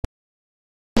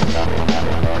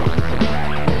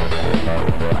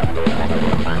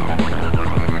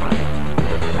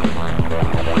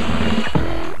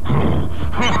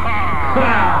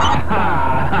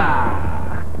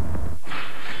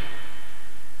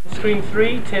Screen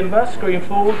 3, Timber. Screen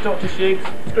 4, Dr. Shigs.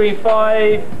 Screen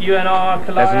 5, UNR,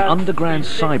 Kalaya. There's an underground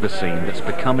cyber scene that's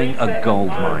becoming a gold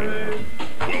mine.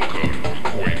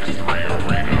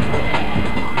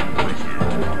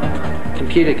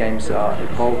 Computer games are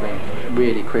evolving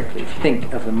really quickly. If you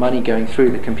think of the money going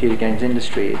through the computer games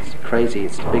industry, it's crazy.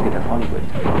 It's bigger than Hollywood.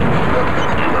 You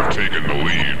have taken the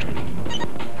lead.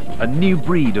 A new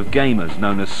breed of gamers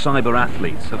known as cyber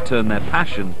athletes have turned their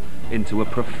passion into a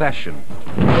profession.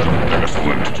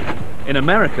 Excellent. In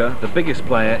America, the biggest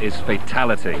player is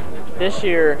Fatality. This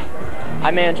year,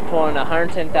 I managed to pull in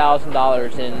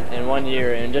 $110,000 in 1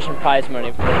 year in just in prize money.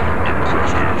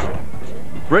 Impressive.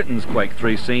 Britain's Quake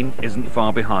 3 scene isn't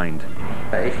far behind.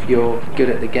 If you're good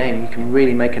at the game, you can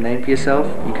really make a name for yourself.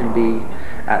 You can be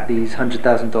at these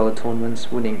 $100,000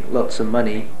 tournaments winning lots of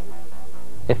money.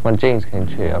 If my dreams came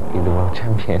true, I'd be the world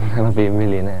champion and I'd be a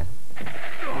millionaire.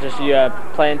 Just you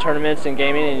play in tournaments and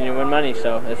gaming and you win money,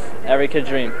 so it's every kid's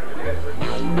dream.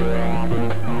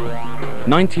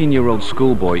 19-year-old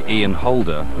schoolboy Ian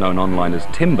Holder, known online as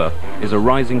Timber, is a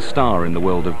rising star in the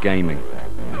world of gaming.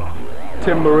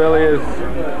 Timber really is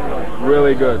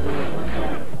really good.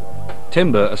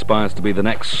 Timber aspires to be the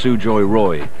next Sujoy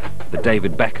Roy, the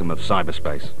David Beckham of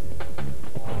cyberspace.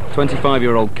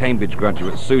 25-year-old Cambridge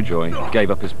graduate Sujoy gave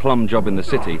up his plum job in the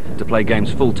city to play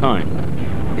games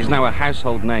full-time. He's now a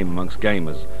household name amongst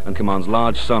gamers and commands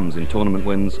large sums in tournament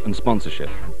wins and sponsorship.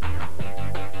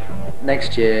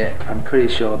 Next year, I'm pretty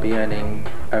sure I'll be earning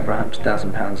over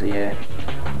 £100,000 a year.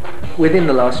 Within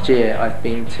the last year, I've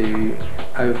been to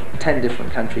over 10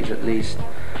 different countries at least,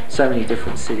 so many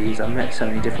different cities, I've met so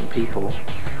many different people.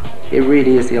 It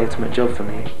really is the ultimate job for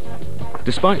me.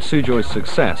 Despite Sujoy's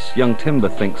success, young Timber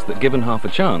thinks that given half a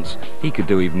chance, he could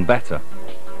do even better.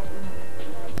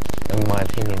 In my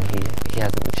opinion, he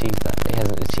hasn't achieved that. He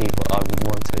hasn't achieved what I would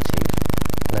want to achieve.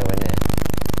 Nowhere near.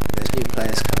 There's new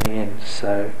players coming in,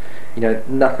 so you know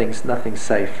nothing's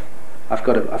safe. I've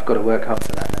got to work hard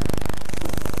for that now.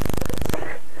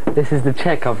 This is the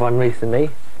cheque I've won recently,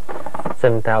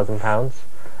 £7,000,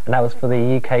 and that was for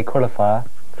the UK qualifier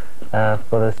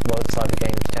for the World Cyber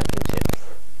Games Championships,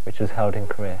 which was held in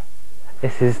Korea.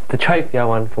 This is the trophy I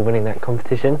won for winning that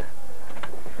competition.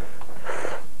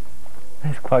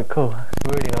 It's quite cool.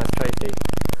 Really nice trophy.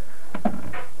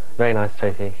 Very nice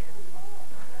trophy.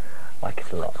 I like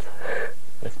it a lot.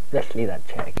 Especially that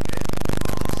cheque.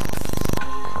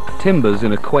 Timber's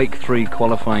in a Quake 3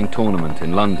 qualifying tournament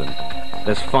in London.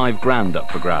 There's £5 grand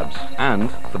up for grabs, and,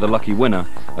 for the lucky winner,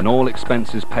 an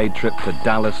all-expenses-paid trip to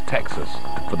Dallas, Texas,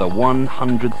 for the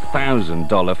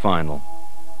 $100,000 final.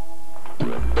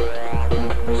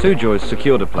 Sujoy's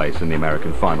secured a place in the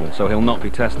American final, so he'll not be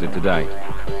tested today,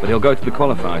 but he'll go to the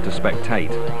qualifier to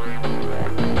spectate.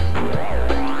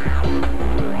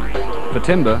 For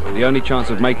Timber, the only chance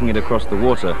of making it across the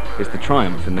water is to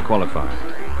triumph in the qualifier.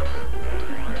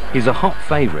 He's a hot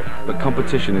favourite, but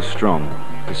competition is strong.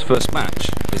 His first match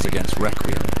is against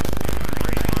Requiem.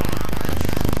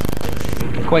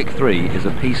 Quake 3 is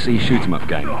a PC shoot-'em-up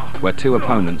game, where two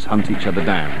opponents hunt each other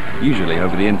down, usually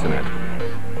over the internet.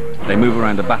 They move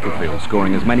around a battlefield,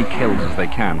 scoring as many kills as they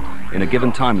can in a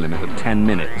given time limit of 10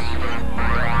 minutes.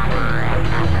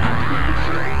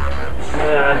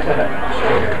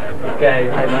 Okay,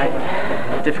 hey mate.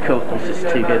 Difficult, it's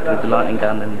just too good with the lightning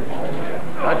gun and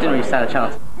I didn't really stand a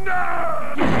chance.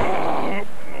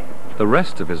 The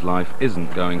rest of his life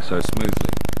isn't going so smoothly.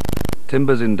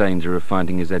 Timber's in danger of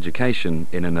finding his education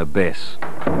in an abyss.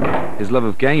 His love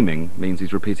of gaming means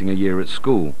he's repeating a year at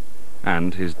school,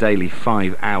 and his daily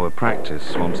 5-hour practice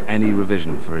swamps any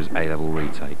revision for his A-level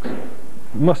retakes.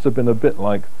 It must have been a bit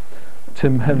like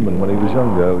Tim Henman when he was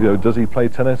younger. You know, does he play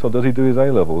tennis or does he do his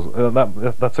A-levels?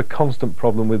 That's a constant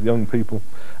problem with young people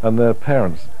and their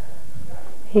parents.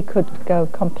 He could go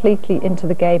completely into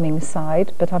the gaming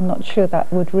side, but I'm not sure that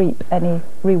would reap any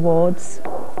rewards.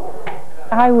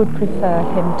 I would prefer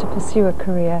him to pursue a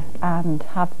career and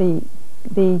have the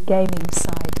gaming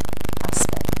side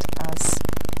aspect as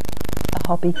a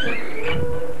hobby.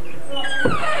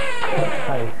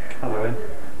 Hi. Hello, Ian.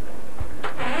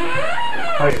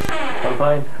 How are you? I'm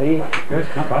fine. How are you? Good,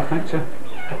 not bad, thanks, sir.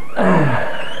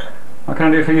 What can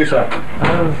I do for you, sir?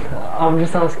 I'm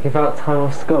just asking about time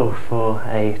off school for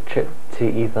a trip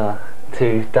to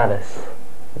Dallas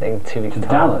in 2 weeks' time. To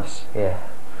Dallas? Yeah.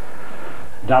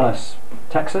 Dallas.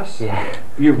 Texas? Yeah.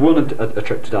 You've won a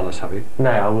trip to Dallas, have you?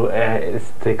 No,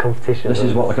 it's the competition. This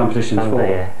is what the competition's Sunday,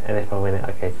 for? Yeah, and if I win it,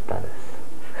 I go to Dallas.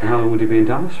 And how long would you be in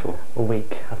Dallas for? A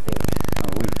week, I think. A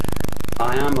week.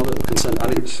 I am a little concerned. I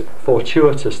think it's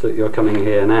fortuitous that you're coming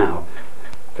here now.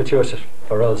 Fortuitous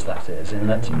for us, that is, in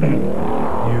that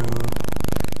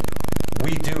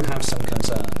we do have some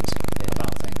concerns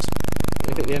about things.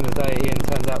 If at the end of the day Ian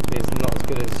turns out to be not as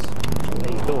good as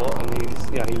he thought,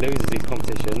 and he loses these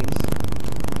competitions,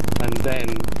 and then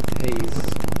he's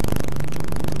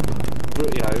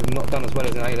not done as well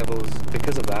as in A-levels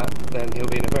because of that, then he'll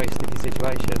be in a very sticky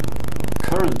situation.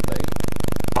 Currently,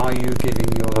 are you giving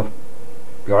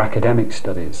your academic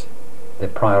studies the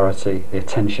priority, the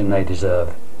attention they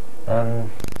deserve?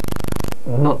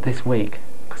 Not this week,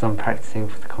 because I'm practicing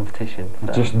for the competition.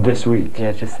 Just this week?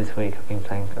 Yeah, just this week. I've been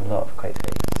playing a lot of Quake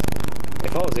League.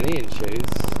 If I was in Ian's shoes,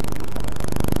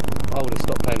 I would have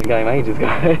stopped playing the game ages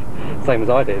ago, same as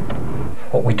I did.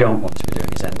 What we don't want to be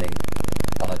doing is ending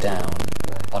on a down,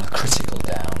 on a critical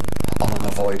down, on an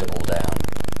avoidable down.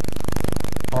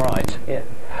 Alright. Yeah.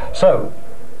 So,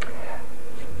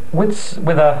 with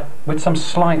some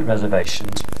slight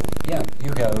reservations, yeah,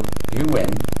 you go, you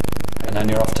win, and then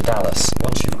you're off to Dallas.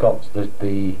 Once you've got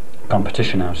the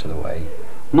competition out of the way,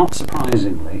 not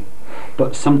surprisingly,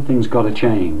 but something's got to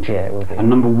change. Yeah, it will be. And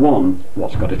number one,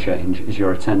 what's got to change is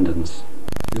your attendance.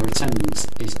 Your attendance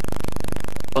is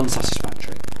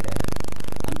unsatisfactory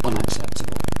and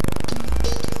unacceptable.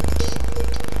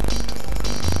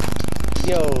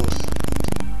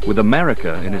 Yo. With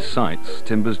America in his sights,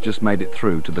 Timbers just made it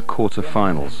through to the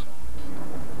quarter-finals.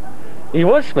 You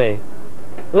watched me?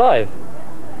 Live?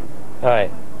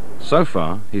 Alright. So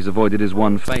far, he's avoided his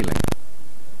one failing.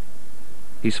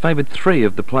 He's favoured 3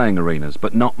 of the playing arenas,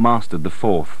 but not mastered the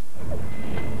 4th.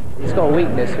 He's got a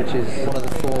weakness, which is one of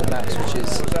the 4 maps, which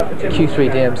is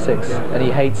Q3 DM6, and he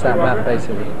hates that map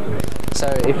basically. So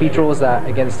if he draws that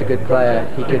against a good player,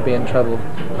 he could be in trouble.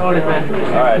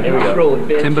 Alright, here we go.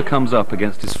 Timber comes up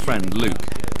against his friend Luke.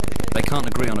 They can't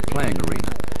agree on a playing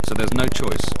arena, so there's no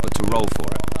choice but to roll for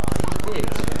it.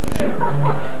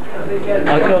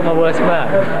 I got my worst map.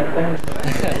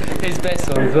 His best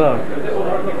one as well.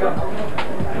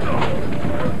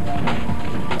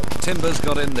 Timbers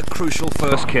got in the crucial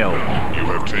first kill. You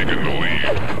have taken the lead.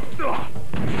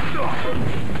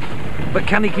 But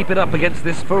can he keep it up against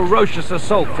this ferocious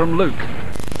assault from Luke?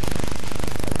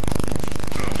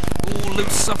 Ooh,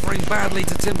 Luke's suffering badly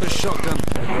to Timber's shotgun.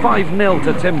 5-0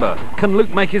 to Timber. Can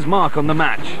Luke make his mark on the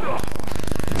match?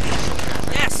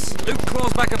 Yes! Luke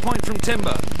claws back a point from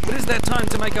Timber. But is there time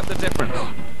to make up the difference?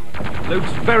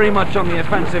 Luke's very much on the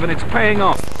offensive and it's paying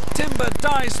off. Timber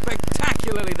dies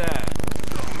spectacularly there.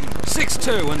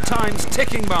 6-2 and time's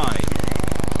ticking by.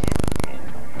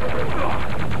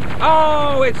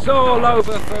 Oh, it's all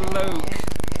over for Luke.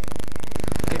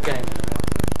 Good game.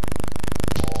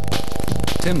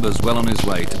 Timber's well on his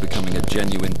way to becoming a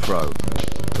genuine pro,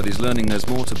 but he's learning there's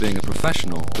more to being a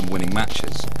professional than winning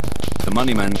matches. The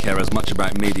money men care as much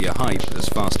about media hype as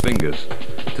fast fingers.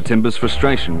 To Timber's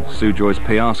frustration, Sujoy's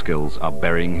PR skills are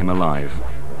burying him alive.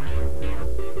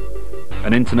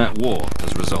 An internet war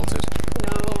has resulted.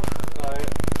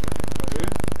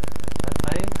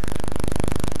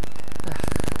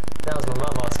 That was my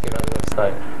mum asking about the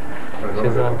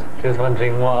website. She was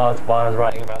wondering why I was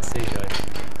writing about Sujoy.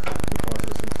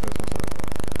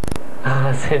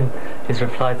 As in his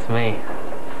reply to me.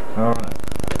 Alright.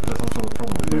 That's some sort of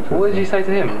problem with you. What did you say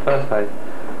to him first page?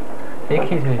 He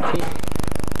accused me of cheating.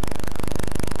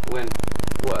 When?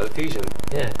 What, at Fusion?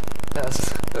 Yeah.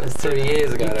 That's 2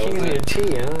 years ago. He accused me of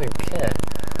cheating, I don't care.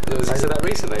 He said that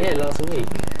recently? Yeah, last week.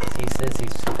 He says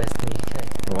he's the best in the UK.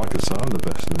 Well, I could say I'm the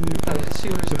best in the UK.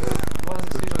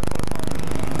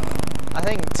 I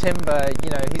think Timber,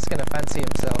 he's going to fancy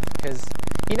himself because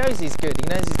he knows he's good, he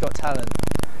knows he's got talent.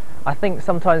 I think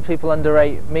sometimes people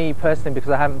underrate me personally because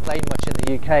I haven't played much in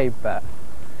the UK, but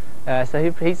so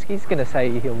he's going to say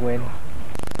he'll win.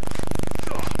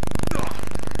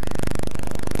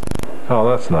 Oh,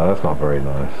 that's not very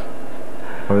nice.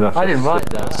 I mean, I didn't write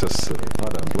that. That's just silly. I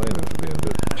don't blame him for being a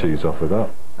bit cheesed off with that.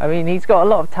 I mean, he's got a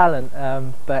lot of talent,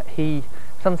 but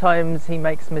sometimes he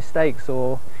makes mistakes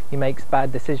or he makes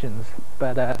bad decisions.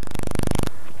 But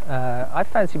I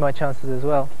fancy my chances as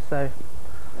well. So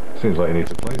Seems like you need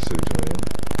to play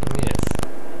Sujoy. Yes.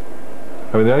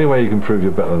 I mean, the only way you can prove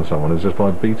you're better than someone is just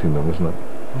by beating them, isn't it?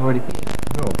 I've already beat him.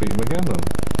 Oh, I'll beat them again then.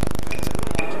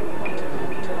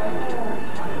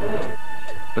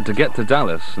 But to get to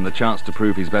Dallas and the chance to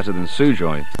prove he's better than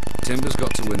Sujoy, Timber's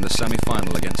got to win the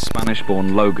semi-final against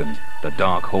Spanish-born Logan, the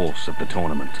dark horse of the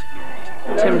tournament.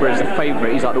 Timber is the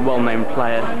favourite, he's like the well-known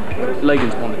player.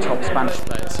 Logan's one of the top Spanish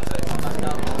players.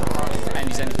 And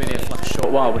he's only been here for like a short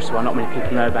while, which is why not many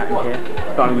people know about him here.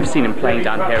 But I mean, we've seen him playing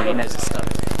down here and he knows his stuff.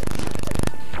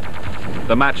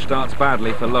 The match starts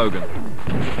badly for Logan.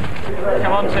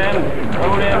 Come on, Tim.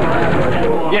 Hold him.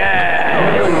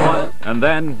 Yeah! And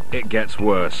then it gets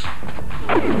worse.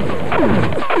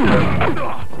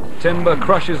 Timber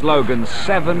crushes Logan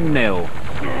 7-0.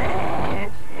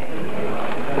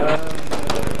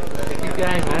 Good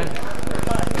game, man.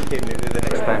 Keep moving to the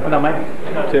next time. Well done,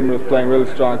 mate. Timber is playing really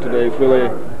strong today. He's really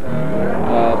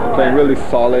playing really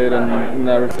solid and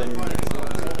everything.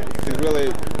 He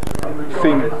really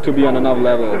seems to be on another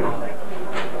level.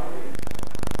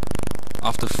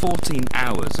 After 14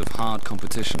 hours of hard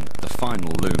competition, the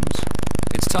final looms.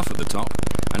 It's tough at the top,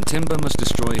 and Timber must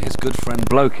destroy his good friend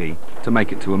Blokey to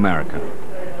make it to America.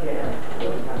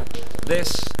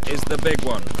 This is the big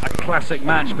one, a classic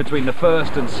match between the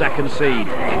first and second seed.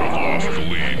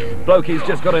 Blokey's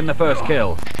just got in the first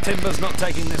kill. Timber's not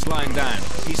taking this lying down.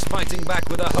 He's fighting back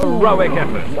with a heroic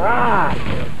effort.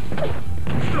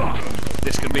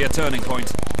 This could be a turning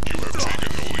point. You have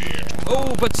taken the lead.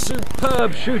 Oh, but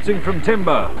superb shooting from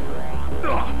Timber.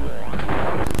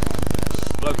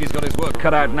 Blokey's got his work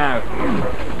cut out now.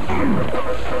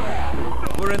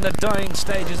 We're in the dying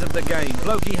stages of the game.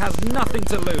 Blokey has nothing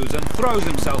to lose and throws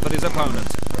himself at his opponent.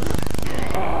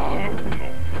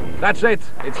 That's it.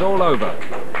 It's all over.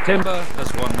 Timber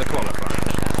has won the qualifier.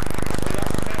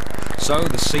 So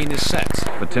the scene is set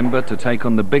for Timber to take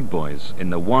on the big boys in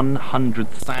the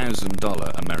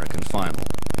 $100,000 American final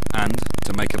and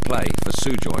to make a play for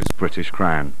Sujoy's British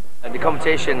crown. The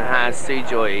competition has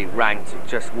Sujoy ranked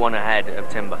just one ahead of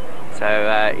Timber. So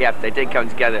yeah, if they did come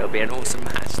together, it'll be an awesome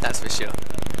match, that's for sure.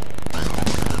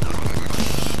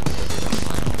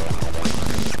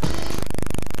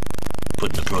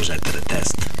 Putting the pros out to the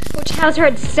test. Which has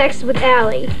had sex with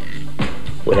Allie.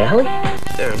 With Allie?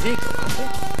 They're illegal, aren't they?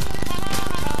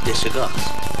 Your cigars.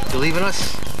 Believe in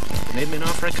us? They made me an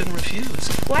offer I couldn't refuse.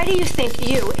 Why do you think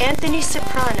you, Anthony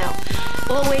Soprano,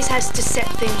 always has to set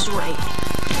things right?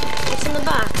 What's in the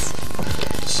box?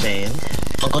 Sand.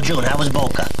 Uncle June, how was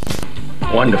Boca?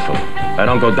 Wonderful. I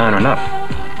don't go down enough.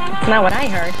 That's not what I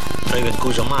heard. Even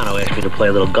Cusimano asked me to play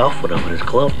a little golf with him in his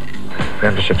club.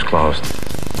 Membership's closed.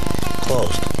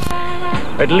 Closed.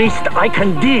 At least I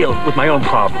can deal with my own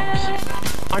problems.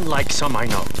 Unlike some I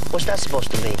know. What's that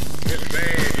supposed to mean?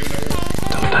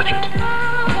 Don't touch it.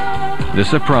 The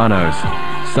Sopranos,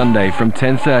 Sunday from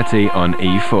 10:30 on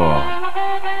E4.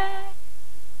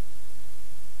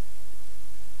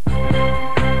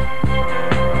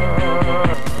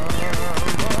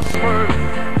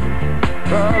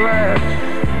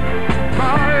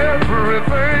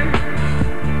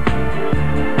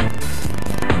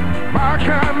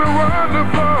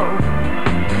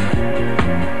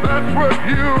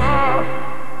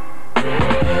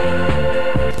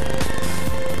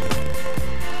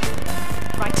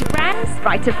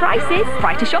 Brighter prices,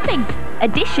 brighter shopping.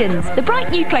 Editions, the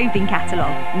bright new clothing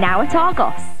catalogue, now at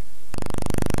Argos.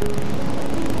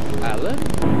 Alan?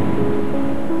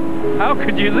 How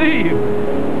could you leave?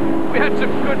 We had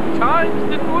some good times,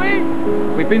 didn't we?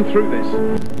 We've been through this.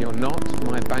 You're not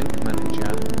my bank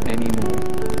manager anymore.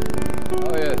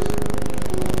 Oh yes.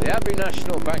 The Abbey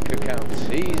National Bank accounts.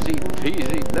 Easy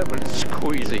peasy, lemon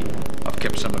squeezy. I've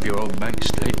kept some of your old bank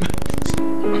statements.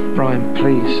 Brian,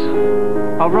 please.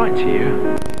 I'll write to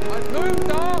you. I've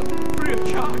moved on, free of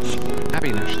charge.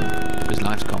 Abbey National, because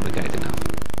life's complicated enough.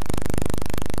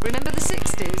 Remember the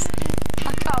 60s?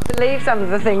 I can't believe some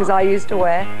of the things I used to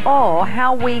wear. Or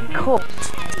how we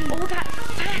cooked. All that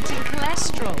fat and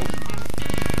cholesterol.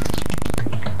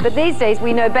 But these days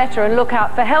we know better and look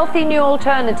out for healthy new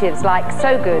alternatives like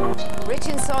So Good. Rich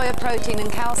in soya protein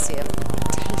and calcium.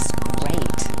 Tastes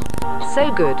great.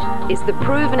 So Good is the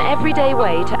proven everyday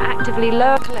way to actively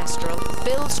lower cholesterol,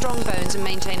 build strong bones and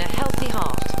maintain a healthy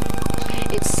heart.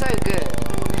 It's so good.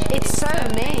 It's so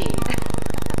me.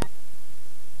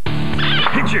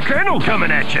 It's your Colonel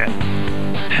coming at you.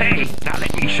 Hey, now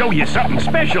let me show you something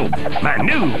special. My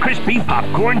new crispy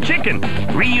popcorn chicken.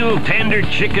 Real tender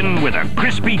chicken with a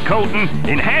crispy coating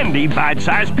in handy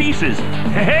bite-sized pieces.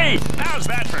 Hey, how's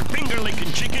that for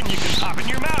finger-licking chicken you can pop in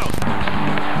your mouth?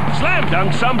 Slam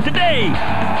dunk some today.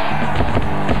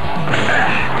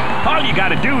 All you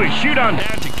gotta do is shoot on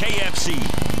down to KFC.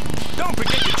 Don't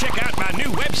forget to check out my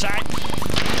new website.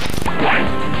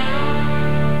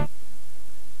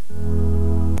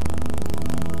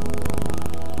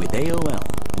 With AOL,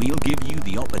 we'll give you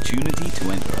the opportunity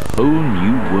to enter a whole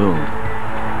new world.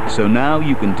 So now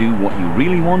you can do what you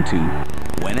really want to,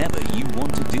 whenever you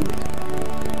want to do it.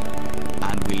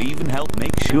 help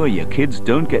make sure your kids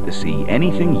don't get to see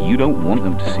anything you don't want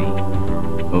them to see.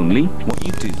 Only what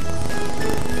you do.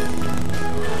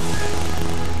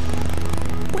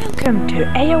 Welcome to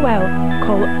AOL.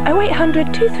 Call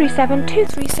 0800 237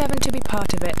 237 to be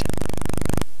part of it.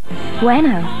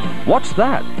 Bueno. What's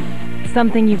that?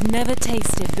 Something you've never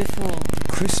tasted before.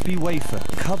 Crispy wafer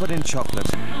covered in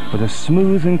chocolate with a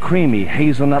smooth and creamy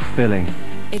hazelnut filling.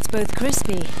 It's both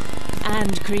crispy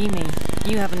and creamy.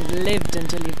 You haven't lived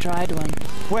until you've tried one.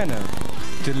 Bueno.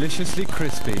 Deliciously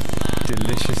crispy,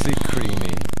 deliciously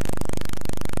creamy.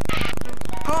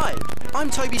 Hi,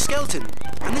 I'm Toby Skelton,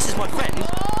 and this is my friend,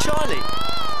 Charlie.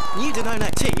 New Danone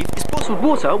Active is bottled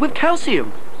water with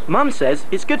calcium. Mum says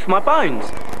it's good for my bones.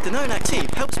 Danone Active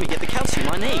helps me get the calcium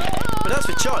I need. But as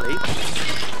for Charlie,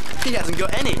 he hasn't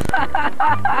got any.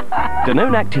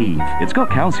 Danone Active. It's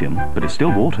got calcium, but it's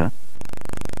still water.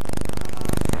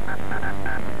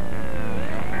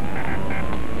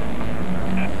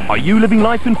 Are you living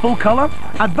life in full colour?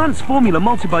 Advanced Formula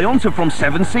Multibionta from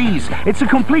 7 Seas. It's a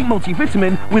complete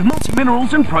multivitamin with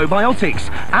multi-minerals and probiotics.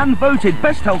 And voted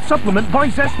Best Health Supplement by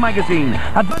Zest Magazine.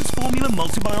 Advanced Formula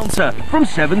Multibionta from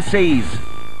 7 Seas.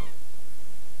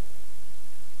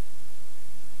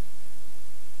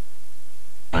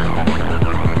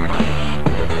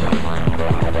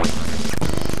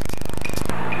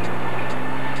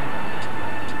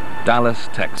 Dallas,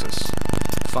 Texas.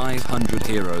 500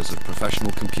 heroes of professional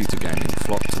computer gaming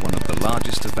flock to one of the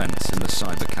largest events in the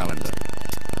cyber calendar,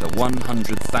 the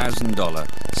 $100,000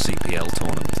 CPL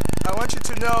tournament. I want you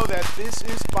to know that this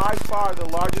is by far the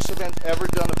largest event ever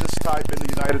done of this type in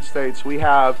the United States. We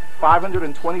have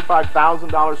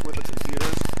 $525,000 worth of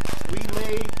computers. We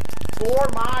made 4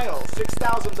 miles,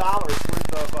 $6,000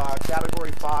 worth of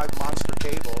Category 5 monster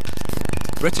cable.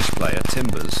 British player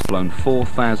Timber's flown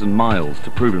 4,000 miles to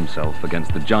prove himself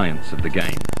against the giants of the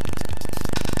game.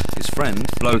 His friend,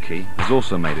 Blokey, has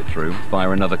also made it through via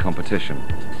another competition.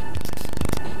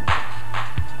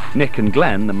 Nick and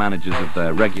Glenn, the managers of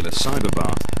their regular cyber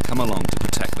bar, come along to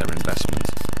protect their investment.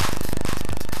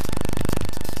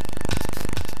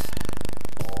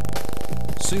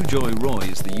 Sujoy Roy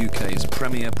is the UK's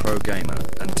premier pro gamer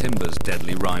and Timber's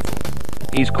deadly rival.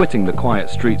 He's quitting the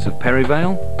quiet streets of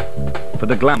Perryvale for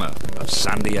the glamour of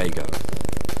San Diego.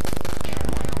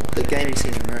 The gaming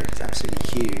scene in America is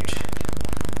absolutely huge.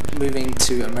 Moving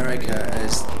to America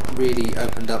has really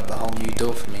opened up a whole new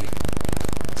door for me.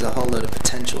 There's a whole load of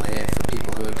potential here for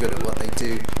people who are good at what they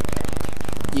do.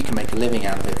 You can make a living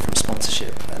out of it from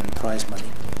sponsorship and prize money.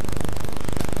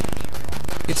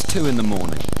 It's 2 in the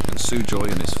morning and Sujoy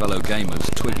and his fellow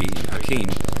gamers Twiggy and Hakeem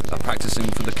are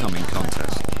practicing for the coming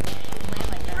contest.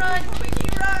 Run, Twiggy,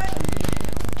 run!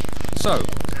 So,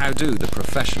 how do the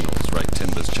professionals rate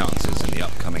Timber's chances in the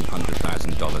upcoming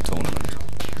 $100,000 tournament?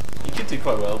 You could do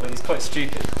quite well, but he's quite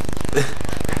stupid. you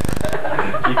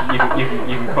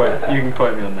can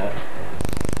quote me on that.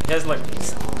 He has like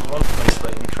one of the most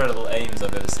like incredible aims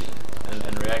I've ever seen,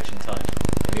 and reaction time.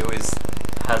 And he always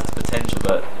has the potential,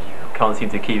 but can't seem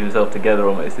to keep himself together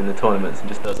almost in the tournaments, and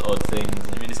just does odd things.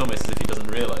 I mean, it's almost as if he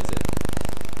doesn't realise it.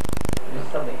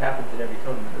 Something happens in every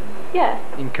tournament. Yeah.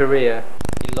 In Korea,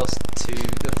 he lost to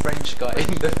the French guy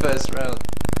in the first round.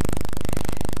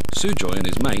 Sujoy and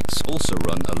his mates also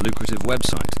run a lucrative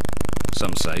website.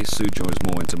 Some say Sujoy is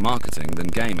more into marketing than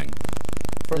gaming.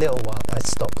 For a little while I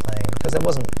stopped playing because there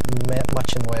wasn't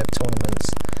much in the way of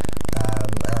tournaments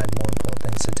and I had more important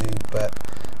things to do, but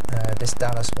this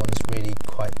Dallas one's really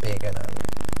quite big, and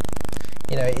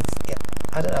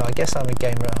I don't know, I guess I'm a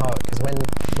gamer at heart, because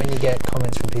when you get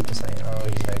comments from people saying, oh,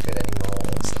 he's no good anymore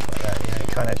and stuff like that, it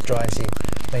kind of drives you,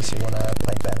 makes you want to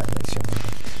play better, makes you want to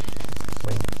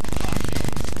win.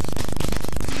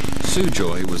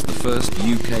 Sujoy was the first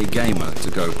UK gamer to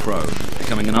go pro,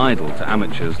 becoming an idol to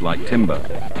amateurs like Timber.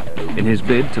 In his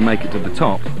bid to make it to the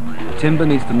top, Timber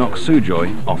needs to knock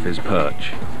Sujoy off his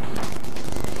perch.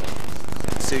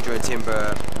 Sujoy and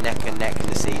Timber neck and neck in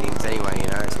the seedings anyway,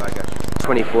 it's like a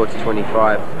 24 to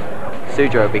 25.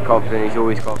 Sujoy will be confident, he's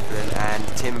always confident, and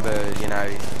Timber, he's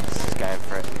just going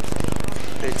for it.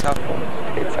 It's a tough one.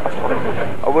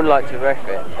 I wouldn't like to ref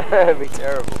it, it'd be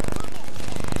terrible.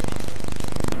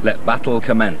 Let battle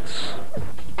commence.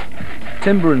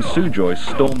 Timber and Sujoy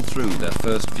storm through their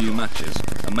first few matches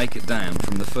and make it down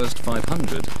from the first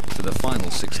 500 to the final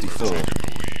 64.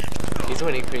 He's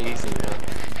winning pretty easily now.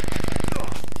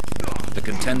 The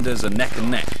contenders are neck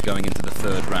and neck going into the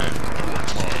third round.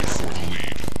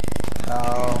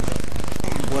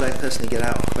 What I personally get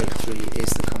out of Quake 3 is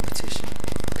the competition,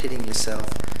 pitting yourself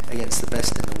against the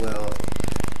best in the world,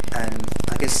 and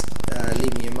I guess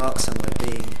leaving your mark somewhere,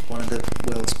 being one of the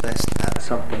world's best at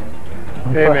something.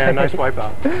 Hey man, nice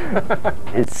wipeout.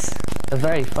 It's a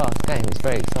very fast game, it's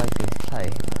very exciting to play.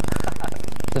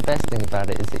 The best thing about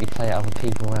it is that you play other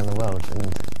people around the world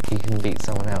and you can beat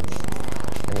someone else,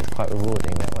 and it's quite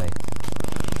rewarding that way.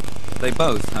 They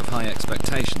both have high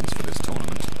expectations for this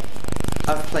tournament.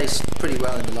 I've placed pretty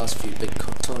well in the last few big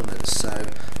tournaments, so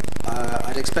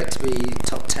I'd expect to be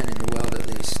top 10 in the world at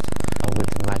least. I would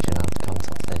imagine I'd become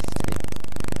top 32.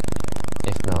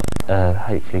 If not,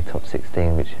 hopefully top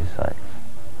 16, which is like,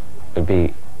 would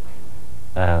be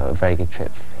a very good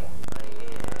trip for me.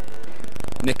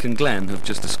 Nick and Glenn have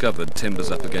just discovered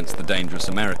Timber's up against the dangerous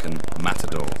American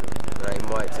Matador. They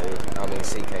might do. I mean,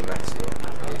 CK Matador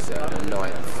is the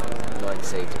ninth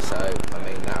seed, so I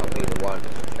mean that'll be the one.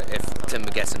 If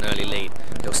Timber gets an early lead,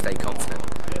 he'll stay confident,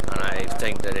 and I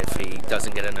think that if he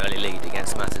doesn't get an early lead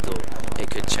against Matador, it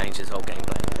could change his whole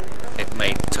gameplay. It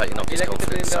may totally knock his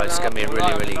confidence, so it's going to be a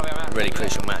really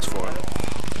crucial match for him.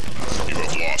 You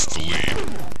have lost the lead.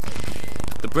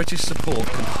 The British support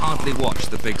can hardly watch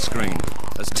the big screen,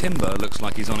 as Timber looks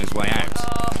like he's on his way out.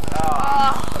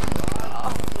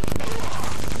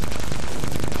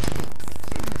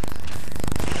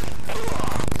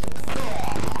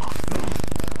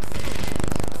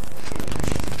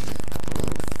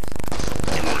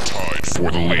 For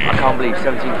the lead. I can't believe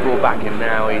 17-4 back and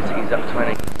now he's up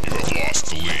 20. You have lost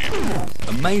the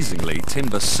lead. Amazingly,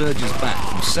 Timber surges back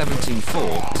from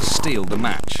 17-4 to steal the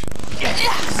match.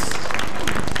 Yes!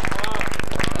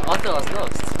 I thought I was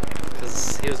lost,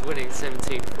 because he was winning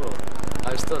 17-4.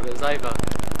 I just thought it was over,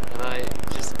 and I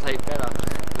just played better. I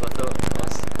thought I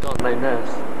was gone. No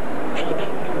nurse.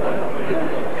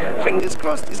 Fingers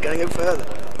crossed he's going to go further.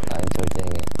 I enjoy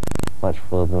doing it much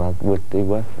more than I would do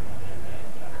work.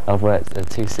 I've worked at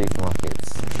 2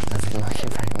 supermarkets. I didn't like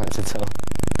it very much at all.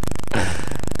 I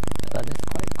left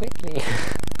quite quickly.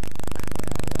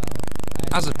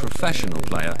 As a professional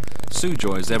player,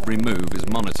 Sujoy's every move is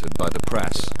monitored by the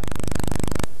press.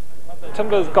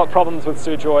 Timber's got problems with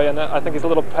Sujoy, and I think he's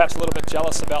perhaps a little bit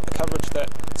jealous about the coverage that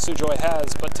Sujoy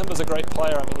has, but Timber's a great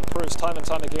player. I mean, he proves time and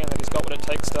time again that he's got what it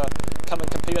takes to come and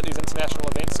compete at these international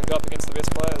events and go up against the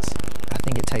best players. I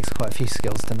think it takes quite a few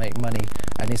skills to make money,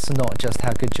 and it's not just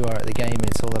how good you are at the game,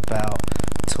 it's all about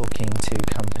talking to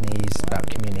companies, about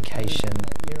communication.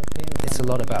 It's a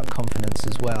lot about confidence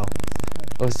as well.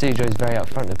 Well, Sujoy's very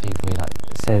upfront with people. He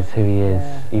says who he is,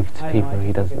 even to people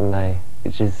he doesn't know,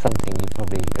 which is something you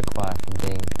probably acquire from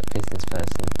being a business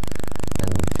person and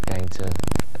going to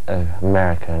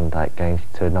America and going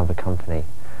to another company.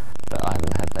 But I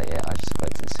haven't had that yet. I just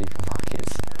worked at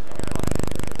supermarkets.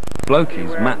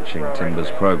 Blokey's matching Timber's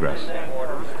progress.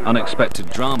 Unexpected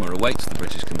drama awaits the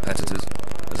British competitors,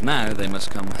 as now they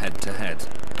must come head to head.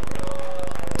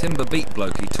 Timber beat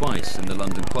Blokey twice in the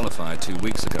London qualifier 2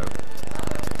 weeks ago,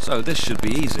 so this should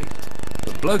be easy.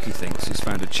 But Blokey thinks he's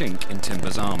found a chink in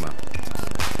Timber's armour.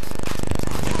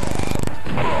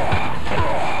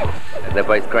 They're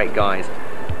both great guys,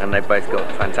 and they've both got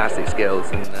fantastic skills,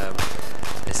 and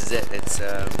this is it. It's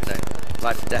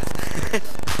life or death.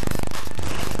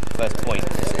 First point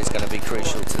is going to be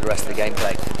crucial to the rest of the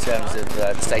gameplay in terms of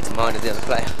the state of mind of the other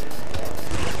player.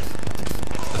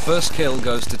 The first kill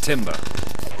goes to Timber.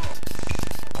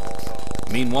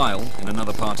 Meanwhile, in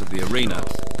another part of the arena,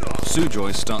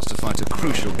 Sujoy starts to fight a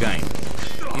crucial game.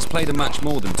 He's played a match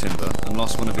more than Timber and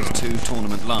lost one of his 2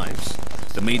 tournament lives.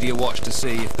 The media watch to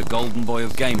see if the golden boy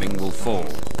of gaming will fall.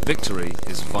 Victory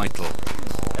is vital.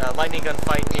 Lightning gun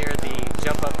fight near the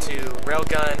jump up to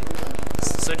railgun.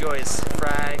 Sujoy is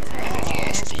fragged.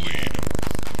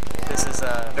 This is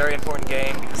a very important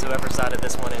game because whoever's out of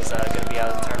this one is going to be out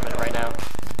of the tournament right now.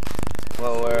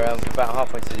 Well, we're about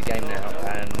halfway through the game now,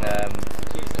 and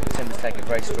Timber's taking a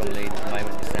very strong lead at the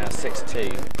moment. It's now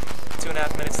 6-2.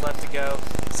 2.5 minutes left to go.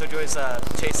 Sujoy's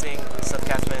chasing Seth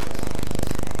Katzman.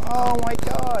 Oh my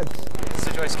god!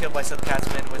 Sujoy's killed by Seth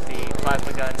Katzman with the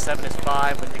plasma gun. 7 is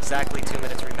 5 with exactly 2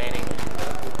 minutes remaining.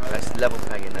 That's level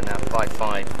pegging. They're now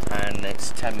 5-5, and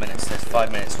it's 10 minutes. There's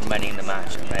 5 minutes remaining in the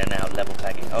match, and they're now level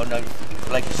pegging. Oh no,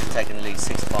 Blakey should have taken the lead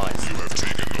 6-5. You have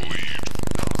taken the lead.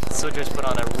 Sujoy's put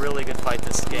on a really good fight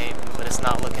this game, but it's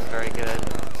not looking very good.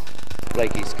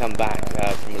 Blakey's come back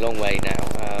from a long way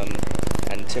now,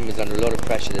 and Timber's under a lot of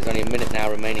pressure. There's only a minute now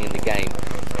remaining in the game.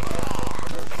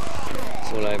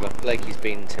 It's all over. Blakey's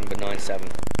beaten Timber 9-7.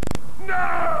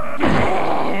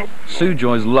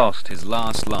 Sujoy's lost his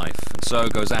last life and so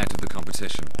goes out of the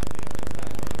competition.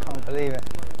 Can't believe it.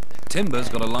 Timber's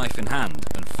got a life in hand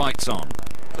and fights on.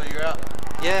 So you're out?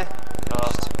 Yeah.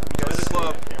 Join the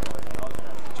club.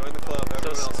 Join the club.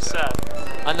 Everyone else is sad.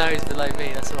 I know he's below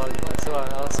me. That's all I know.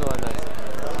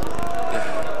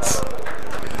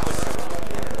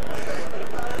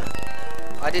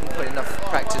 I didn't put enough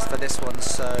practice for this one,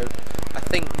 so I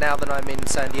think now that I'm in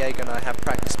San Diego and I have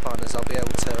practice partners, I'll be able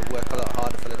to work a lot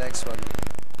harder for the next one.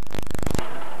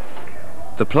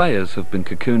 The players have been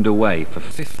cocooned away for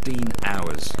 15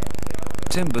 hours.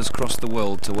 Timber's crossed the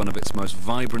world to one of its most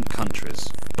vibrant countries,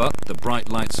 but the bright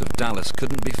lights of Dallas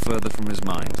couldn't be further from his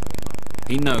mind.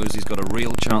 He knows he's got a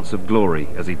real chance of glory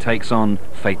as he takes on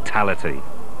Fatality,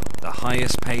 the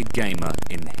highest paid gamer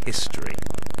in history.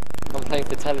 I'm playing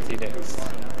Fatality next.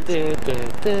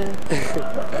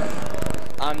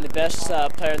 I'm the best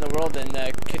player in the world in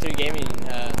Q3 gaming.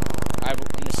 I'm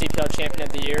the CPL champion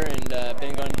of the year and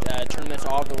been going tournaments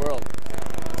all over the world.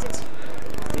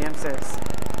 DM6.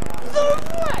 No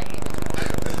way!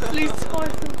 Lose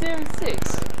twice from DM6.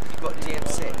 You got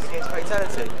DM6 against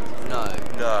Fatality? No.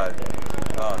 No.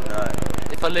 Oh no.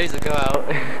 If I lose, I go out.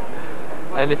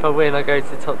 And if I win, I go to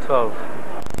the top 12.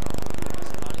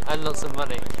 And lots of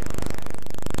money.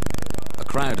 A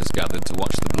crowd has gathered to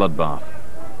watch the bloodbath.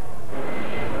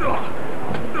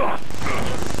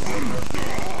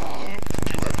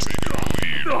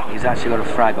 He's actually got a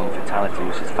frag on Fatality,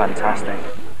 which is fantastic.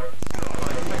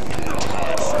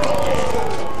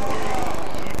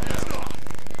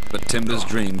 But Timber's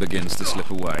dream begins to slip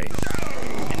away.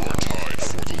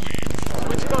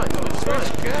 Switch guns,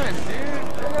 switch guns, dude.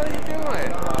 What are you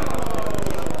doing?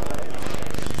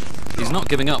 He's not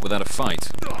giving up without a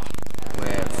fight.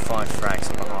 We're 5 frags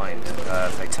behind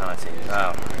Fatality.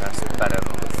 Oh, that's better.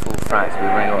 Full frags.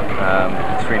 We've only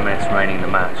got 3 minutes remaining in the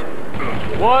match.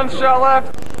 1 shot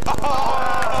left.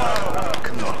 Oh!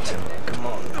 Come on, Tim. Come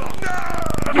on.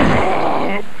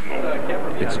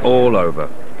 It's all over.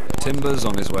 Timber's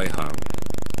on his way home.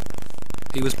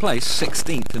 He was placed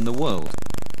 16th in the world,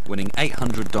 winning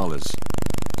 $800.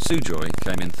 Sujoy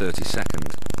came in 32nd.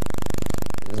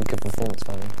 It was a good performance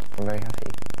for me. I'm very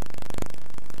happy.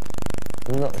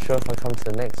 I'm not sure if I'll come to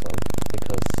the next one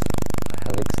because I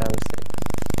have exams due.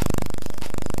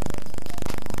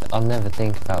 I'll never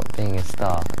think about being a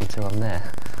star until I'm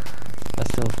there. I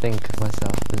still think of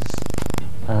myself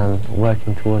as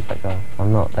working towards that goal.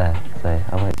 I'm not there, so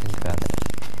I won't think about it.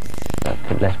 That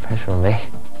put less pressure on me.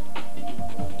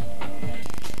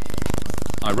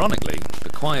 Ironically, the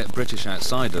quiet British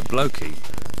outsider Blokey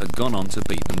had gone on to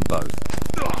beat them both.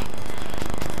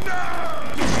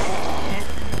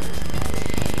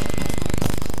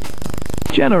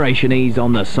 Generation E's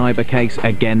on the cyber case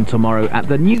again tomorrow at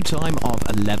the new time of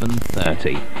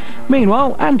 11:30.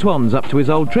 Meanwhile, Antoine's up to his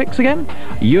old tricks again.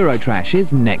 Eurotrash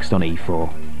is next on E4.